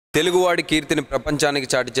తెలుగువాడి కీర్తిని ప్రపంచానికి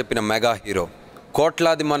చాటి చెప్పిన మెగా హీరో,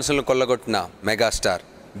 కోట్లాది మనసులను కొల్లగొట్టిన మెగాస్టార్,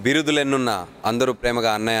 బిరుదులెన్నున్న అందరూ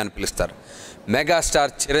ప్రేమగా అన్నయ్య అని పిలుస్తారు.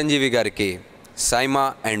 మెగాస్టార్ చిరంజీవి గారికి SIIMA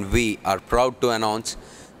and we are proud to announce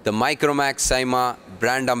the Micromax SIIMA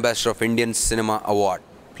brand ambassador of Indian cinema award.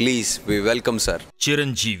 Please we welcome sir.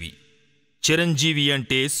 Chiranjeevi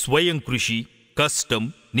అంటే స్వయం కృషి, కష్టం,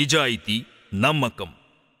 నిజాయితీ, నమ్మకం.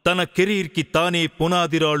 తన కెరీర్కి తానే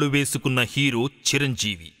పునాదిరాళ్లు వేసుకున్న హీరో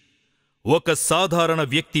చిరంజీవి. ఒక సాధారణ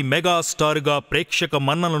వ్యక్తి మెగాస్టార్గా ప్రేక్షక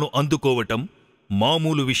మన్ననలను అందుకోవటం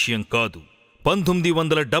మామూలు విషయం కాదు.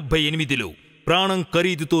 1978లో ప్రాణం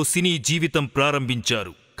ఖరీదుతో సినీ జీవితం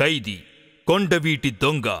ప్రారంభించారు. ఖైదీ, కొండవీటి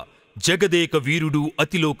దొంగ, జగదేక వీరుడు,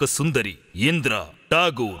 అతిలోక సుందరి, ఇంద్ర,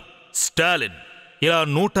 ఠాగూర్, స్టాలిన్ ఇలా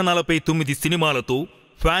 149 సినిమాలతో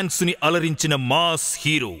ఫ్యాన్స్ని అలరించిన మాస్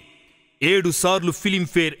హీరో. 7 సార్లు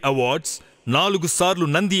ఫిలింఫేర్ అవార్డ్స్, 4 సార్లు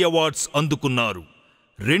నంది అవార్డ్స్ అందుకున్నారు.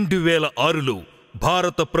 2006లో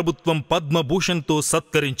భారత ప్రభుత్వం పద్మభూషణ్తో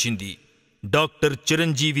సత్కరించింది. డాక్టర్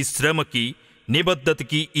చిరంజీవి శ్రమకి,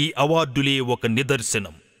 నిబద్ధతకి ఈ అవార్డులే ఒక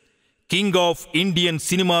నిదర్శనం. కింగ్ ఆఫ్ ఇండియన్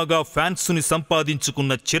సినిమాగా ఫ్యాన్స్ని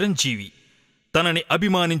సంపాదించుకున్న చిరంజీవి తనని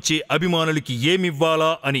అభిమానించే అభిమానులకి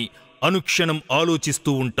ఏమివ్వాలా అని అనుక్షణం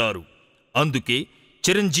ఆలోచిస్తూ ఉంటారు. అందుకే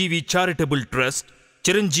Chiranjeevi charitable trust,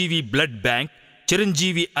 Chiranjeevi blood bank,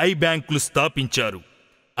 Chiranjeevi I బ్యాంకులు స్థాపించారు.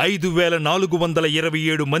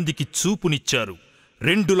 5427 మందికి చూపునిచ్చారు.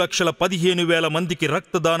 2,15,000 మందికి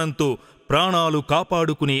రక్తదానంతో ప్రాణాలు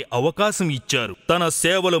కాపాడుకునే అవకాశం ఇచ్చారు. తన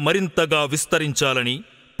సేవలు మరింతగా విస్తరించాలని,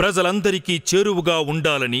 ప్రజలందరికీ చేరువుగా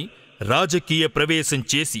ఉండాలని రాజకీయ ప్రవేశం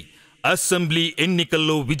చేసి అసెంబ్లీ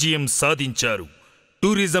ఎన్నికల్లో విజయం సాధించారు.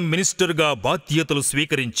 టూరిజం మినిస్టర్గా బాధ్యతలు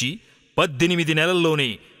స్వీకరించి 18 నెలల్లోనే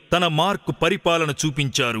తన మార్కు పరిపాలన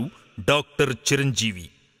చూపించారు డాక్టర్ చిరంజీవి.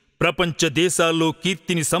 ప్రపంచ దేశాల్లో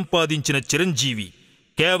కీర్తిని సంపాదించిన చిరంజీవి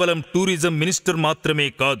కేవలం టూరిజం మినిస్టర్ మాత్రమే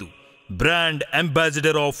కాదు, బ్రాండ్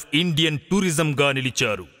అంబాసిడర్ ఆఫ్ ఇండియన్ టూరిజంగా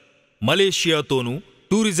నిలిచారు. మలేషియాతోనూ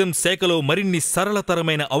టూరిజం శాఖలో మరిన్ని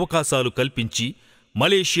సరళతరమైన అవకాశాలు కల్పించి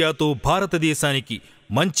మలేషియాతో భారతదేశానికి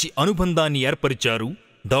మంచి అనుబంధాన్ని ఏర్పరిచారు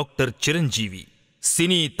డాక్టర్ చిరంజీవి.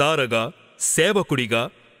 సినీ తారగా, సేవకుడిగా,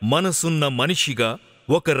 మనసున్న మనిషిగా,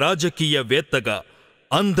 ఒక రాజకీయవేత్తగా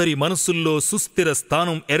అందరి మనసుల్లో సుస్థిర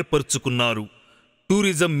స్థానం ఏర్పరచుకున్నారు.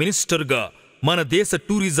 టూరిజం మినిస్టర్గా మన దేశ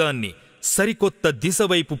టూరిజాన్ని సరికొత్త దిశ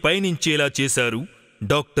వైపు పయనించేలా చేశారు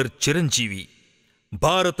డాక్టర్ చిరంజీవి.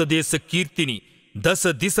 భారతదేశ కీర్తిని దశ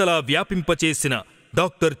దిశలా వ్యాపింపచేసిన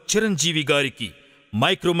డాక్టర్ చిరంజీవి గారికి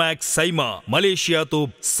మైక్రోమాక్స్ సైమా మలేషియాతో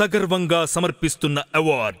సగర్వంగా సమర్పిస్తున్న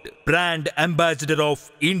award, brand ambassador of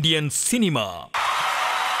Indian cinema.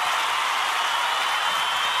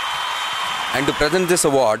 And to present this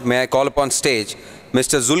award, may I call upon stage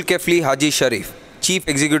Mr. Zulkefli Haji Sharif, Chief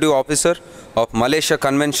Executive Officer of Malaysia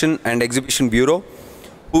Convention and Exhibition Bureau,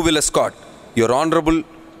 who will escort Your Honorable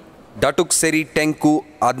Datuk Seri Tengku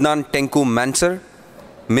Adnan Tengku Mansur,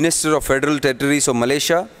 Minister of Federal Territories of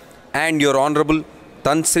Malaysia, and Your Honorable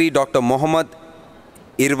Tan Sri Dr. Muhammad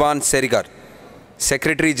Irwan Serigar,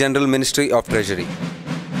 Secretary General Ministry of Treasury.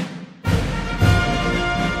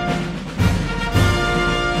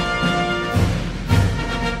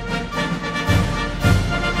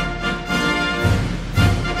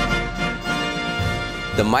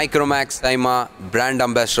 The Micromax Saima Brand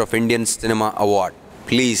Ambassador of Indian Cinema Award.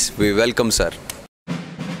 Please, we welcome sir.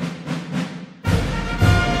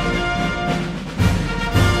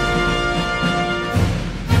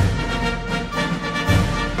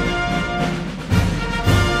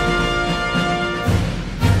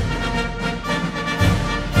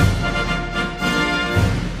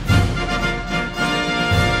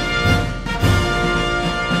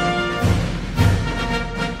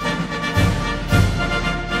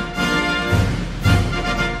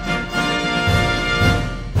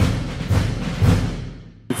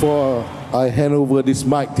 Before I hand over this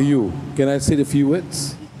mic to you, can I say a few words?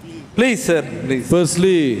 Please, sir. Please.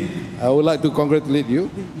 Firstly, I would like to congratulate you.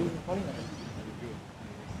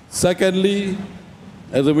 Secondly,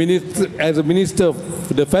 as a minister of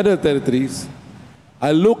the Federal Territories,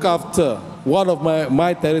 I look after one of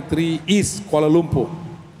my territory is Kuala Lumpur.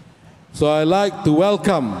 So I like to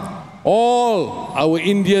welcome all our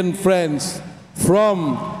Indian friends from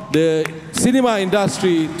the cinema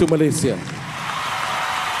industry to Malaysia.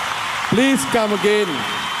 Please come again.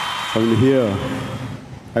 From here,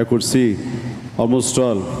 I could see almost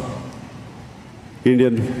all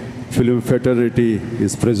Indian film fraternity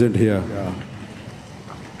is present here. Yeah.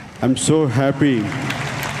 I'm so happy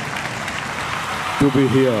to be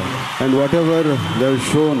here. And whatever they have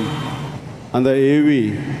shown on the AV,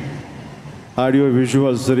 audio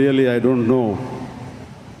visuals, really I don't know.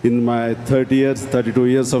 in my 30 years, 32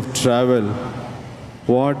 years of travel,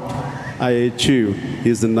 what I achieved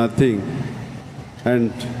is nothing.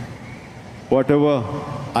 And whatever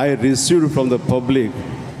I received from the public,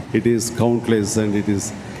 it is countless, and it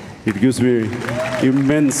gives me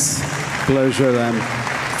immense pleasure and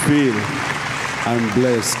feel I'm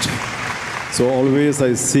blessed. So always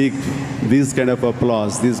I seek this kind of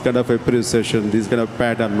applause, this kind of appreciation, this kind of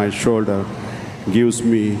pat on my shoulder gives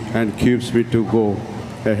me and keeps me to go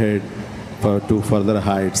ahead to further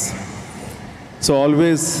heights. So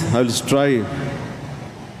always I'll strive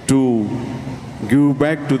to give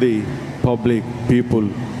back to the public, people,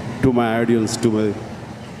 to my audience, to my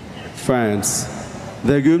fans.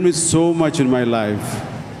 They give me so much in my life,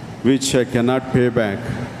 which I cannot pay back.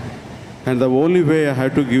 And the only way I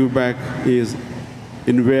have to give back is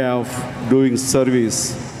in way of doing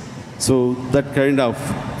service. So that kind of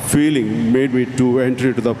feeling made me to enter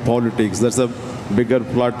into the politics. That's a bigger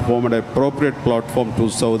platform and appropriate platform to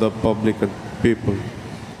serve the public and people.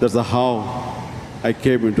 That's how I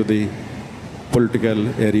came into the political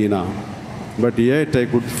arena. But yet I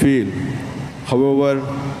could feel, however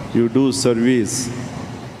you do service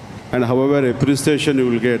and however appreciation you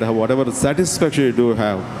will get, whatever satisfaction you do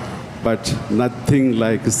have, but nothing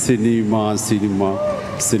like cinema.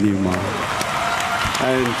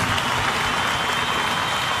 And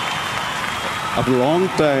after a long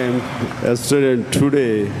time, yesterday and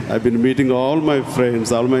today, I've been meeting all my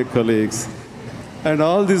friends, all my colleagues, and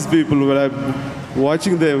all these people, when I'm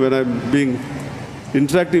watching them, when I'm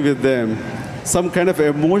interacting with them, some kind of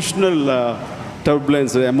emotional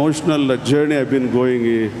turbulence, emotional journey I've been going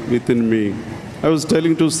within me. I was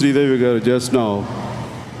telling to Sridevi just now,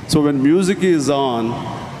 so when music is on,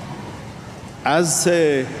 as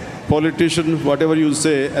a politician, whatever you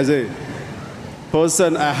say, as a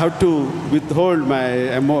person, I have to withhold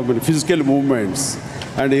my physical movements.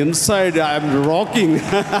 And inside, I'm rocking.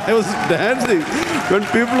 I was dancing. When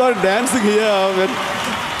people are dancing here,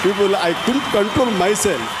 I couldn't control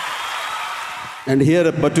myself. And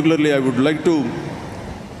here, particularly, I would like to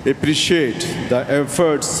appreciate the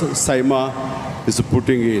efforts Siima is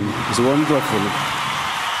putting in. It's wonderful.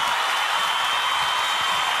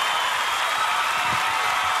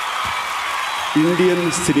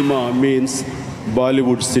 Indian cinema means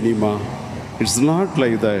Bollywood cinema. It's not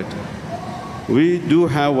like that. We do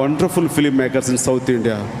have wonderful filmmakers in South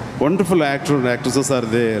India. Wonderful actors and actresses are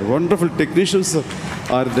there. Wonderful technicians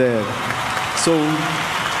are there. So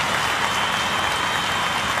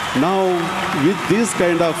now with these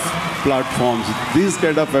kind of platforms, these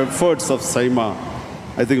kind of efforts of Siima,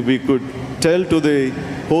 I think we could tell to the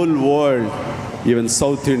whole world, even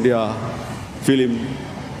South India, film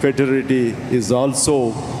fraternity is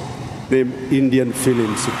also the Indian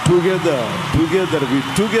films. Together we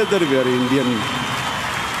are Indian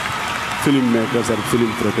filmmakers and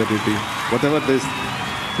film fraternity. Whatever this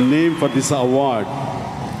name for this award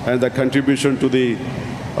and the contribution to the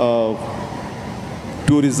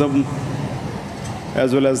tourism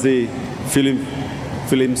as well as the film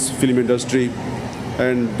industry.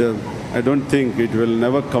 And I don't think it will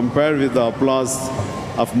never compare with the applause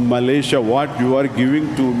of Malaysia. What you are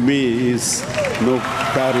giving to me is no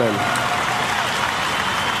parallel.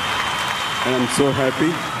 And I'm so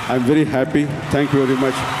happy. I'm very happy. Thank you very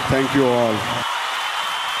much. Thank you all.